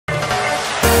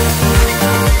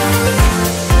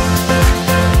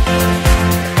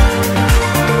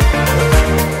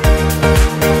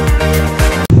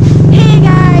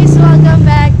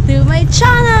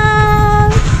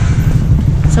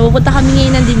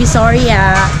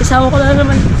Divisoria. Isama ko na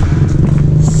naman.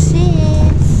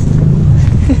 Sis!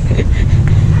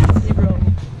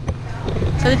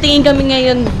 So, titingin kami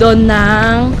ngayon doon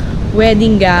ng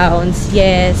wedding gowns.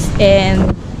 Yes.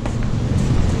 And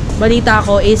balita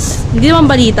ko is, hindi naman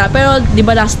balita, pero di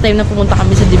ba last time na pumunta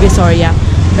kami sa Divisoria,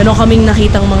 meron kaming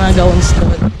nakitang mga gowns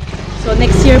doon. So,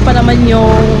 next year pa naman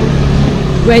yung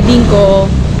wedding ko.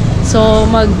 So,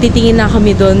 magtitingin na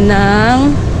kami doon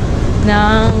ng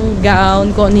gown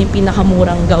ko, ano yung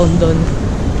pinakamurang gown doon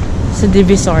sa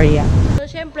Divisoria. So,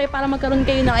 syempre, para magkaroon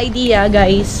kayo ng idea,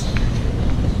 guys,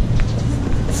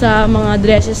 sa mga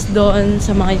dresses doon,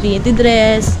 sa mga infinity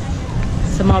dress,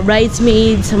 sa mga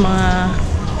bridesmaids, sa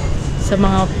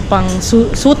mga pang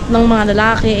suit ng mga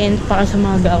lalaki, and para sa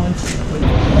mga gowns.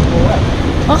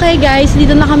 Okay guys,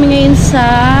 dito na kami ngayon sa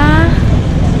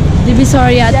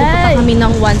Divisoria at pupunta kami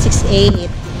ng 168.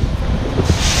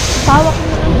 Pawak mo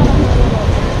lang.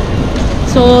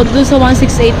 So, dun sa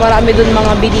 168, marami dun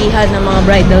mga bilihan ng mga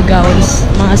bridal gowns,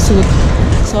 mga suit.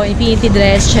 So, infinity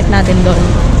dress, check natin dun.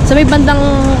 So, may bandang,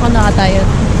 ano ata yun?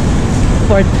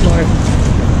 4th floor.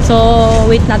 So,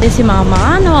 wait natin si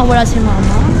mama. Nawawala si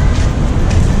mama.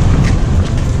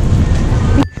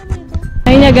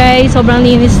 Ayun na guys, sobrang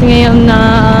linis ngayon na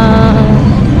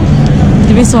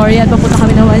Divisoria at papunta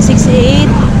kami ng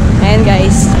 168. Ayan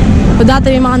guys. So,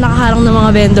 dati may mga nakaharang ng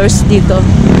mga vendors dito.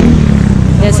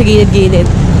 Yan sa gilid-gilid.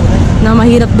 Na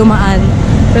mahirap dumaan.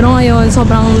 Pero ngayon,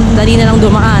 sobrang dali na lang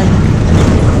dumaan.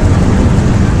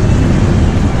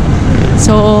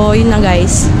 So, yun na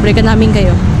guys. Breakan namin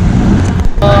kayo.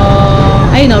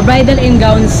 Ayun o, bridal and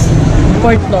gowns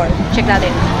 4th floor. Check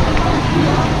natin.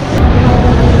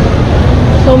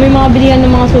 So, may mga bilihan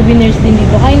ng mga souvenirs din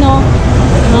dito. Ay no,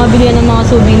 mga bilihan ng mga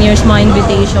souvenirs, mga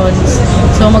invitations.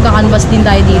 So, magka-canvas din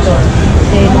tayo dito.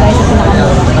 Kasi tayo sa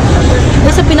pinakamura.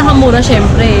 Kasi sa pinakamura,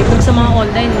 syempre. Pag sa mga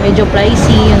online, medyo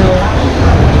pricey, you know.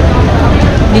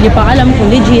 Hindi pa alam kung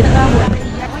legit.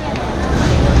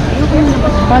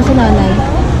 Para sa nanay.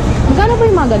 Magkano ba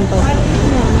yung mga ganito?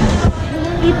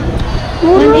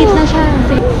 1.8 na siya.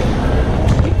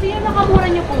 Ito yung nakamura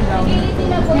niyo po daw.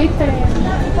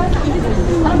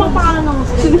 Ano bang pangalan ng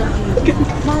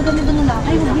mga ganito na lang?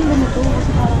 Ay, huwag yung ganito.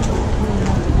 Kasi parang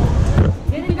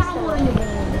yan yung nakamura niyo ba?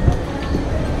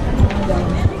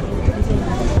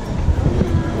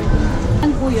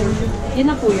 Yan po yun. Yan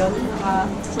na po yun.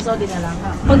 Susodin na lang.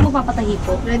 Pag magpapatahi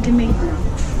po, ready-made lang.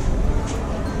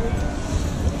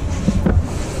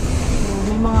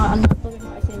 May mga ano to, may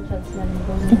mga essentials na lang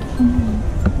po.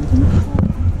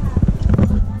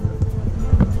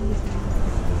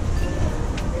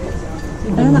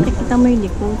 Ano, nakikita mo yung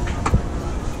likod.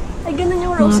 Ay, ganun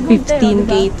yung rose gold. Mga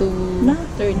 15K to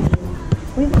 30.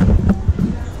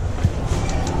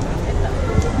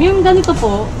 Yung ganito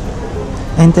po.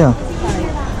 Ayun tayo.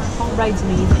 Pang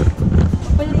bridesmaid.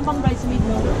 Pwede rin pang bridesmaid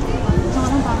mo. Saka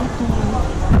lang pangit ito.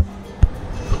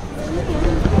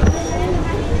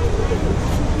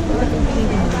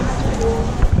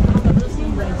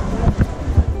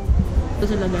 Ito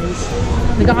sila guys.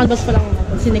 Nagkakalbas pa lang ako.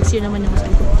 Kasi next year naman yung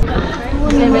kasal ko.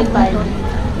 7.5.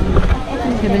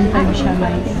 7.5 siya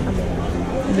guys.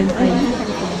 7.5.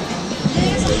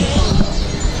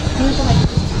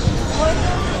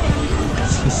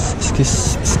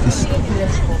 Excuse.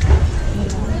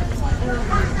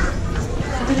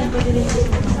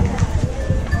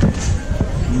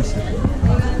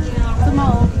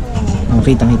 Tumao. Oh,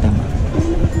 kita mo.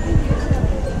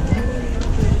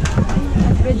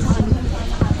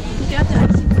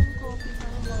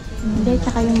 Hindi,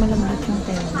 tsaka yung malambot ng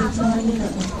tayo. Sa malila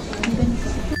ko.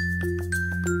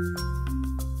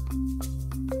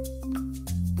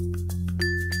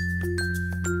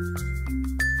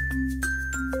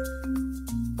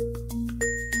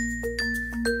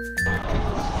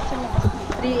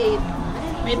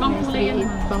 May pang kulay yan.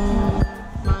 Pang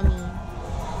mami.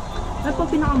 Ay po,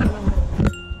 pinakamarang.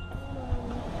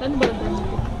 Saan ba ito?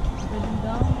 Pwede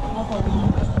daw? Opo.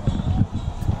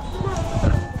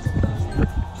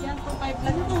 Yan, 2.5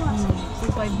 lang ito.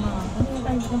 2.5 mga.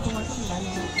 Ay, hindi kang pumasok.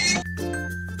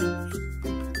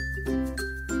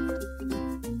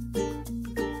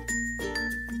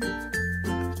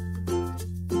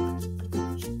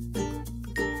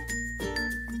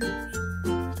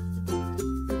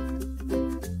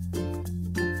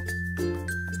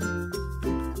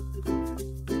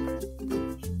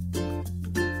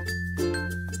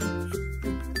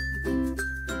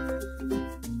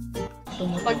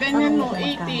 Pag ganyan mo,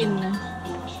 18.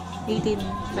 18,000.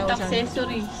 With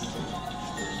accessories.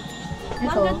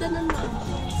 Ito. Ang ganda naman.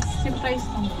 Same price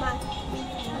lang.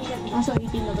 So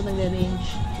 18 na ito nagre-range.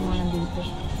 Mga nandito.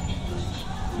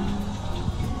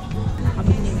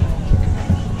 Nakabili na.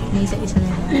 May isa-isa na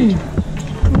yan.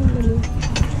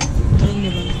 Galing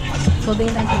diba? So,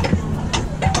 tingin tayo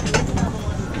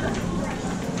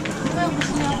sa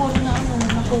gusto niya ako na ano,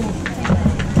 ako.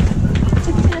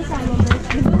 Sige sinasama mo.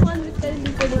 Di ba 1 week tayo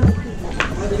dito na nakita?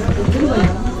 Di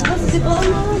ba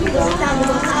ano?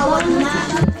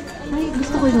 Ay,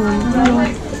 gusto ko yun. 1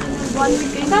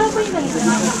 week kayo. Kaya pa yung ganito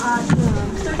na.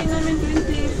 Starting namin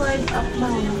 25 up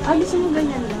na. Gusto mo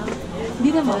ganyan lang?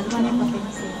 Hindi naman.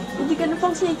 Hindi ka na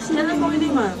pang sexy. Yan ang po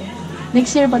hindi ma'am.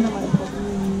 Next year pa naman po.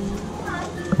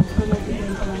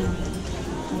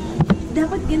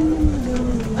 Dapat ganun yung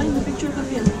gawin. Ay, picture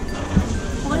kami yan.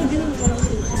 Okay, ganun ka lang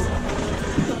sexy.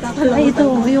 Ay, ito.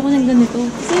 Ayoko ng ganito.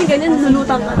 Kasi yung ganyan,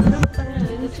 halutang ka.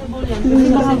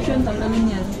 Yung reception,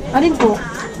 tanggalin yan. Alin po?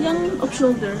 Yung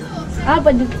off-shoulder.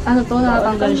 Pwede, ano to,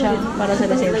 nakatanggal siya para sa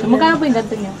reception. Magkano po yung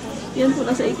ganito niya? Yan po,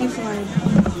 nasa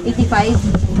 85. 85?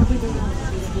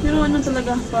 Pero ano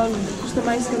talaga, pag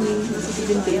customize kami, nasa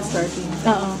 78 starting.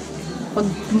 Oo. Pag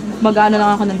mag-ano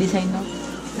lang ako ng design, no?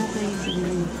 Okay,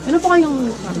 sige. Ano po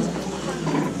kayong...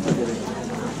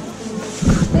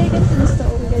 Kaya ganito gusto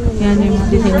ko, ganyan. Yan yung mga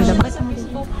design nila.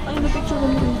 Ay, na-picture ko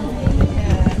mo.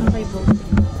 Okay po.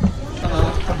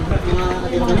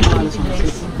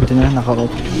 Ito na lang, naka-off.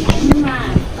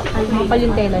 Makapal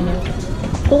yung tela niya.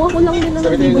 Kung ako lang din ang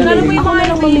nabibili. Magkano po yung mga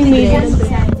lang mamimili?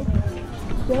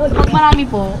 Pag marami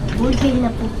po, Bulking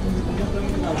na po.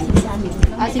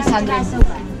 600.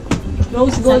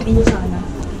 Rose gold po sana.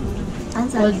 Ang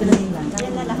sabi ko lang.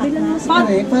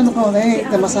 Paano ka ulit?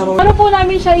 Namasama mo. Paano po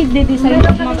namin siya i-design?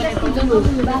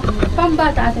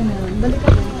 Pambata ate meron. Balik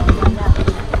ka.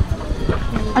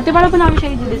 Ate, paano po namin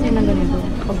siya i-design ng ganito?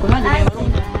 Pag kunwari,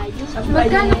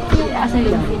 Magkano po yung asay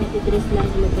lang. pinitidress lang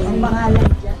nito? Ang pangalan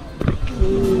dyan.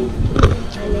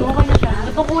 Tuwa ka na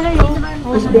siya. Ito kulay yun.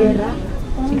 Osbera.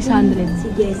 600. Si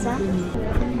Jessa.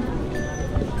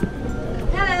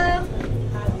 Hello,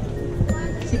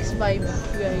 6.5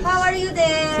 guys. how are you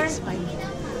there? 6.5.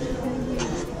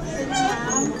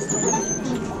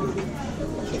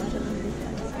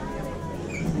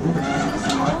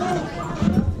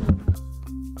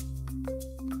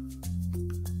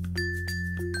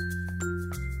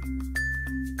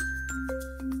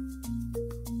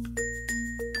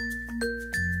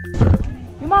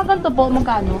 Yung mga ganito po,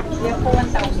 magkano?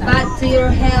 Bad to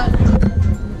your health.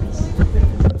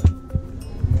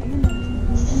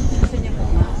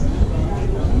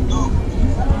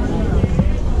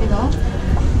 Ito?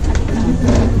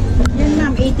 Yan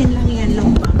ma'am, 18 lang yan,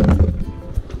 long pa.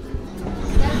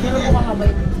 Pero po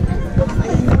kakabay.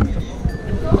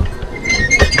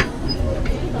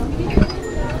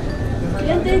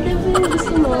 Yan, din po yung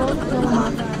gusto mo.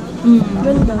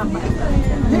 Ganda.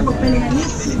 Ay, magpalihan niya.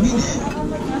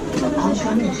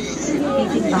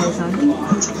 18,000.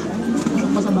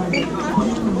 Masabado.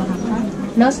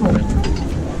 No smoke.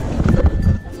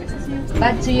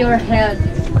 Bad to your health.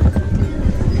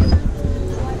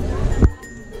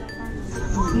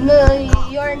 No,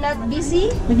 you're not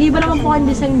busy? Nag-iba naman po ang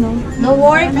design, no? No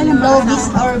work? No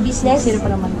business? Sino pa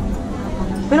naman.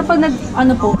 Pero pag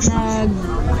ano po,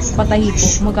 patahi po,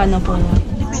 magkano po?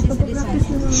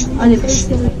 Ano po?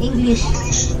 English.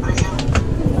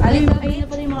 Alin na pa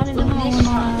rin mga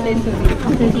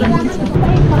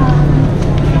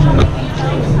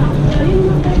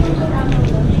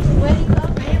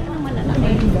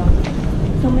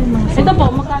ito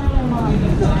po, magkano yung mga...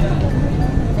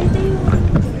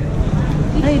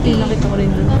 Ay, ito yung nakita ko rin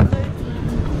doon.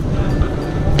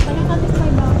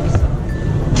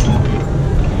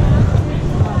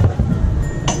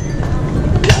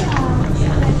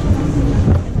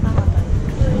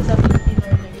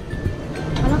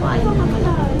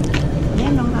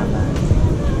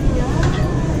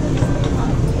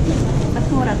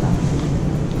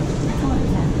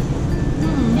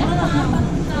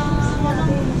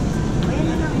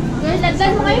 Girl,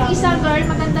 lagdan mo kayong isa, girl.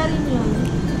 Maganda rin yun.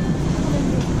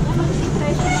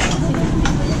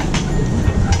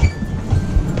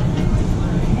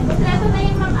 Kompleto na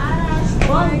yung mag-aras.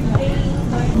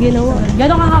 Ginawa.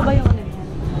 Gano'ng kahaba yung ano niya?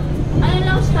 Ano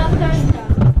lang, standard ka.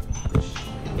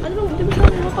 Ano, di ba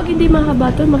sabi mo, pag hindi mahaba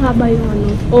to, mahaba yung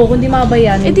ano. Oo, kung di mahaba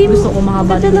yan, gusto ko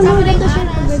mahaba din.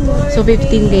 So,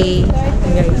 15K.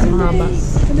 Guys, mahaba.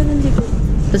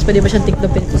 Tapos pwede ba siyang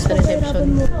tiklopin po sa reception?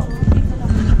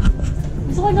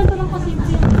 Gusto ko ganito lang kasi yung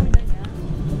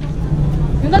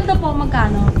yung ganito po,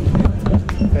 magkano?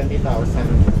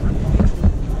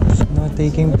 20,000. No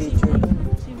taking picture.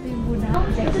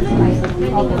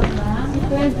 Opo.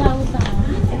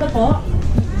 12,000. Ito po?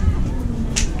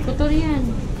 Putol yan.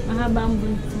 Mahaba ang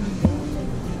bulto.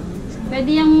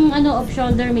 Pwede yung ano,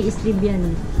 off-shoulder, may sleeve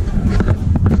yan.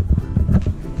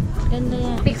 Ganda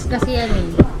yan. Fix kasi yan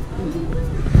eh.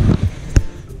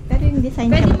 Pero yung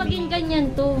design Pwede maging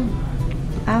ganyan to.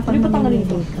 pag Hindi pa tanggalin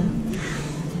to. ka.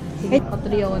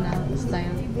 Patrio na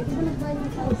style.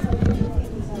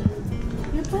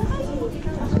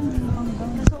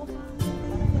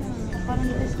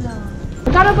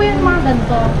 Magkano po yung mga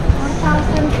ganito?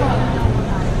 1,000 po.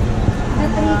 Sa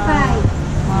 3,500.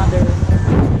 Mother.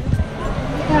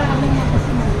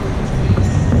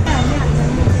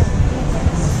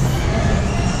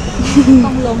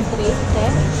 Pang long trip,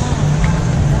 eh?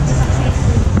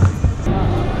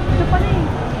 Ito pala eh.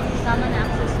 Sama na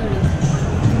accessories.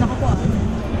 Naku po ah.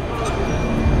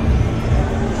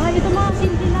 Ay, ito mga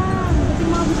simple lang. Ito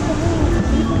yung mga gusto ko.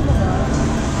 Hindi po ba?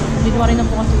 Hindi ko rin na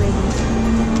po kasi ready.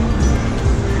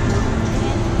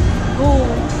 Oo.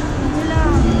 Ito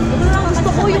lang. Ito lang gusto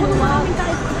ko yung maraming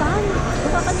kaitan.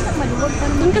 Baka kanina maluwag.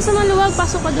 Doon ka sa maluwag,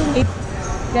 pasok ka doon.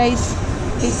 Guys,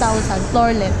 8,000.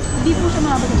 Floorlet. Hindi po siya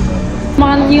mababa.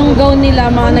 Mga yung gown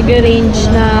nila, mga nag-range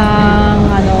ng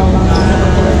ano, mga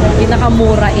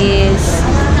pinakamura is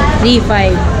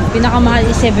 3,500. Pinakamahal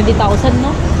is 70,000,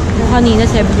 no? Yung kanina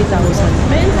 70,000.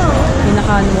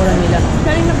 Pinakamura nila.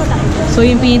 So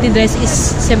yung pinity dress is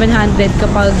 700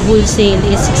 kapag wholesale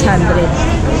is 600.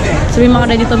 So may mga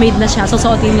ready to made na siya. So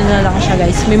suotin nyo na lang siya,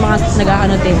 guys. May mga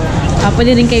nag-ano din.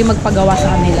 Pwede rin kayo magpagawa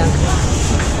sa kanila.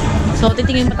 So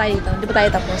titingin pa tayo dito. Hindi pa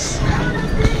tayo tapos.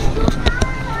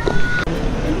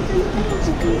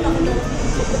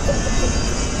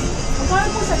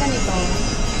 Magkano po sa ganito?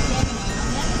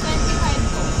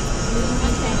 25 po.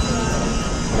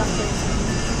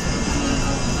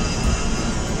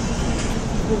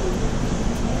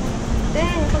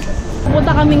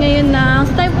 Pupunta kami ngayon ng...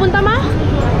 Saan tayo pupunta, ma?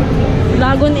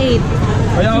 Dragon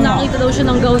 8. Nakakita daw siya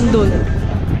ng gown doon.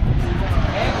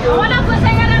 Wala po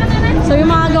sa naman. So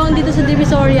yung mga gown dito sa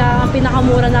Divisoria, ang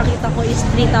pinakamura nakita ko is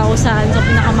 3,000. So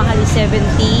pinakamahal is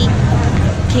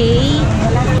 70K.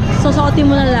 So suotin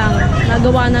mo na lang.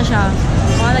 Nagawa na siya.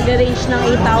 Mga nag-range ng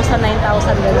 8,000,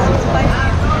 9,000 gano'n.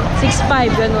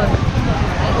 6,500 gano'n.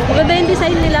 Maganda yung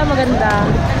design nila, maganda.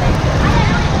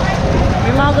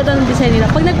 May mga ganda ng design nila.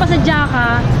 Pag nagpasadya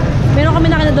ka, meron kami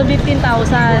nakita doon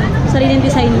 15,000. Sariling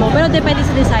design mo. Pero depende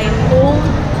sa design kung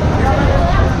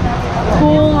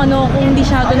ano, kung hindi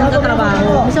siya ganun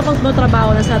katrabaho. Minsan pag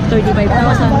trabaho na sa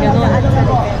 35,000 gano'n.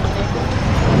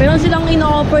 Meron silang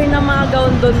ino-offer na mga gown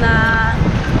doon na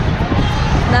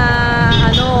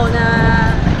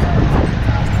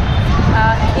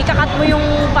ikakat mo yung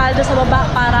paldo sa baba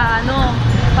para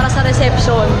sa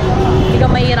reception. Hindi ka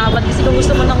mahihirapan kasi kung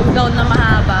gusto mo ng gown na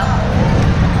mahaba.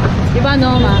 Diba,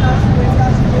 no, ma?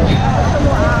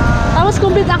 Tapos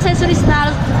complete accessories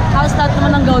na house lahat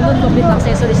naman ng gown doon, complete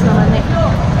accessories naman eh.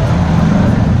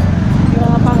 Yung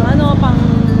mga pang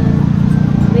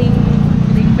ring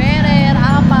bearer,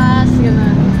 apas,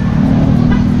 gano'n.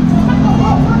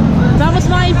 Tapos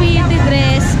mga infinity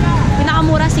dress,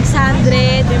 pinakamura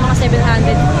 600, may mga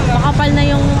 700. Makapal na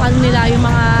yung ano nila, yung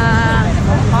mga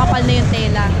makapal na yung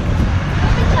tela.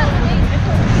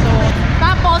 So,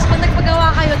 tapos pag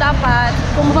nagpagawa kayo dapat,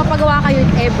 kung mapapagawa kayo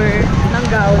ever ng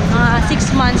gown, mga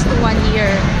 6 months to 1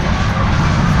 year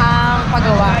ang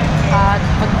pagawa. At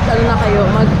pag ano na kayo,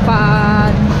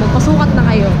 magpasukat na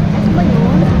kayo. Ito ba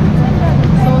yun?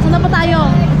 So, saan na pa tayo?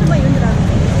 Ito ba yun,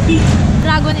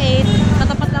 Dragon 8,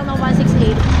 katapat lang ng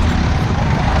 168.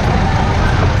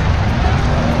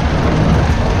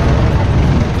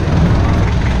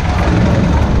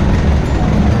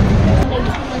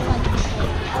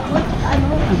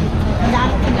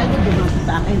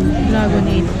 Dragon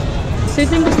 8. So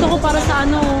ito yung gusto ko para sa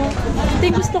ano. Ito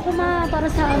yung gusto ko, ma,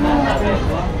 para sa ano.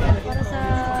 Para sa...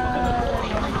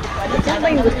 Ano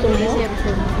ba yung gusto mo?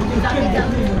 Reception.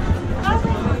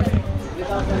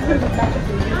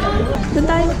 Doon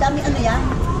tayo. Dami ano yan?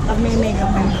 Pag may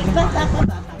makeup ka.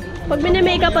 Pag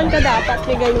mini-makeupan ka dapat,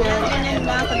 may ganyan.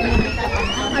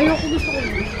 Ayoko, gusto ko.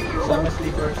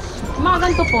 Mga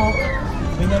ganito po.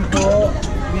 Ganyan po.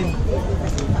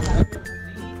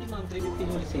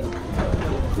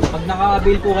 Pag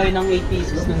naka-avail po kayo ng 8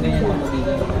 pieces ng ganyan na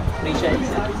magiging free siya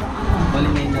isa. Bali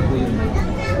na yun na po yun.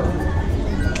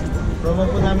 Promo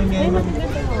po namin ngayon.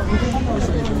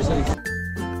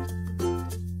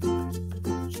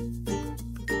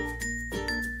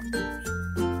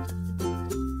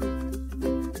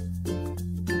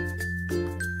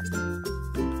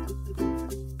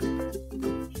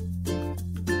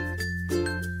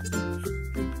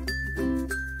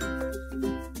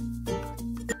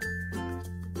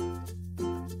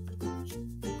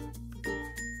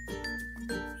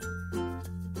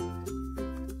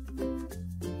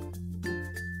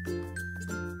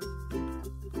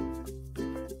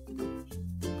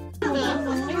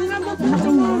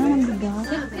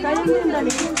 Kaya niyo yung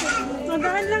dali.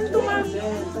 Magaan lang to, ma'am.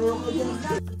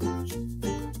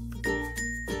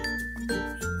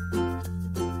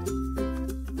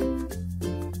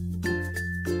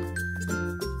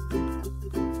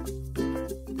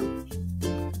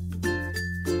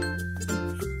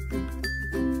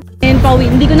 And pauwi,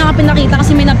 hindi ko na nga pinakita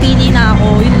kasi may napili na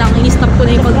ako. Yun lang, in-stop ko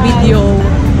na yung pag-video.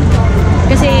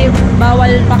 Kasi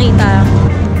bawal pakita.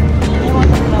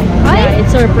 Yeah,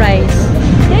 it's surprise.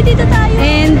 Eh, dito tayo.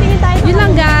 And Tingin tayo. yun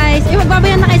lang guys.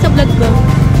 Magbabayan na kayo sa vlog ko.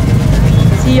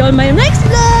 See you on my next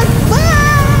vlog. Bye!